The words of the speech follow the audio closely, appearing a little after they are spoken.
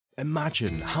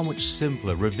Imagine how much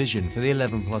simpler revision for the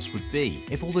 11 Plus would be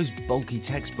if all those bulky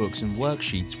textbooks and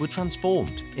worksheets were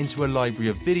transformed into a library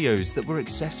of videos that were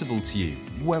accessible to you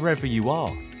wherever you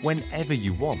are, whenever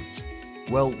you want.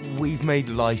 Well, we've made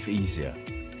life easier.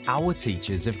 Our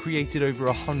teachers have created over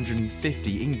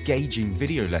 150 engaging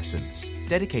video lessons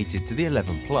dedicated to the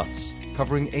 11 Plus,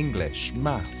 covering English,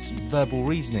 maths, verbal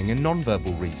reasoning and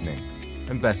non-verbal reasoning.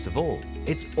 And best of all,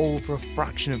 it's all for a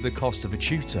fraction of the cost of a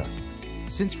tutor.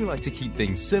 Since we like to keep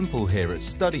things simple here at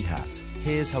Study Hat,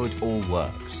 here's how it all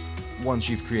works. Once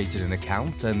you've created an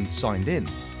account and signed in,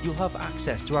 you'll have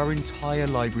access to our entire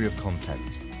library of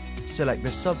content. Select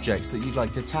the subjects that you'd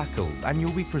like to tackle and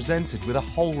you'll be presented with a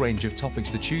whole range of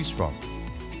topics to choose from.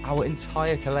 Our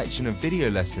entire collection of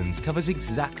video lessons covers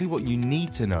exactly what you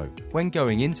need to know when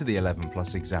going into the 11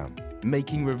 Plus exam,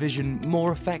 making revision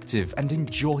more effective and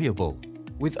enjoyable.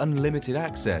 With unlimited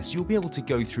access, you'll be able to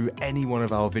go through any one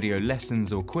of our video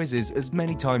lessons or quizzes as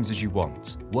many times as you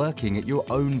want, working at your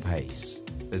own pace.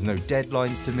 There's no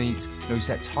deadlines to meet, no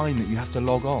set time that you have to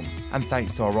log on, and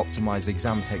thanks to our optimized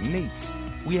exam techniques,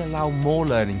 we allow more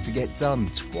learning to get done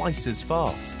twice as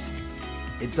fast.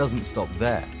 It doesn't stop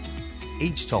there.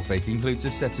 Each topic includes a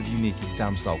set of unique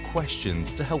exam-style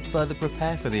questions to help further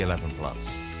prepare for the 11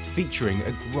 Plus. Featuring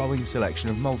a growing selection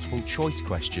of multiple choice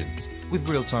questions with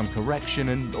real-time correction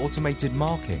and automated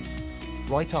marking.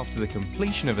 Right after the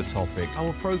completion of a topic,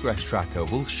 our progress tracker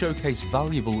will showcase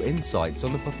valuable insights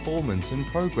on the performance and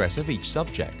progress of each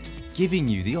subject, giving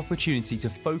you the opportunity to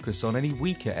focus on any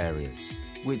weaker areas,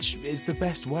 which is the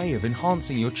best way of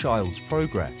enhancing your child's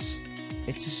progress.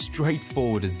 It's as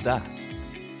straightforward as that.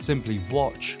 Simply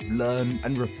watch, learn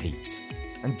and repeat.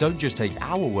 And don't just take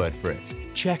our word for it,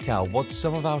 check out what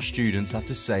some of our students have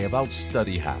to say about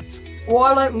Study Hat.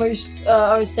 What I like most,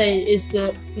 I would say, is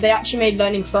that they actually made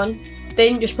learning fun. They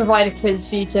didn't just provide a quiz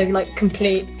for you to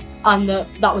complete and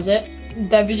that was it.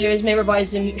 Their videos made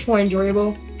revising much more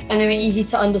enjoyable and they were easy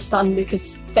to understand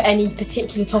because for any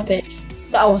particular topics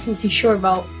that I wasn't too sure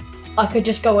about, I could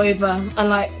just go over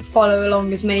and follow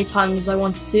along as many times as I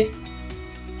wanted to.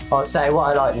 I'd say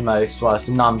what I liked the most was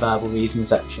the non-verbal reasoning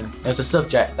section. It was a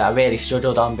subject that I really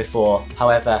struggled on before,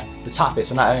 however the topics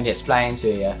were not only explained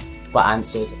to you but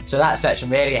answered. So that section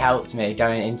really helped me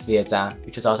going into the exam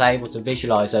because I was able to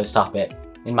visualise those topics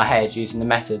in my head using the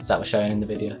methods that were shown in the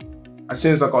video. As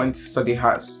soon as I got into Study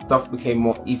Hat, stuff became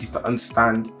more easy to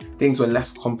understand, things were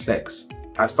less complex.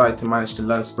 I started to manage to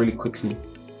learn really quickly.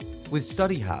 With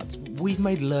Study Hat, we've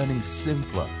made learning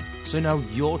simpler. So now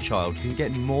your child can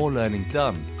get more learning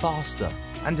done faster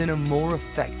and in a more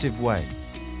effective way.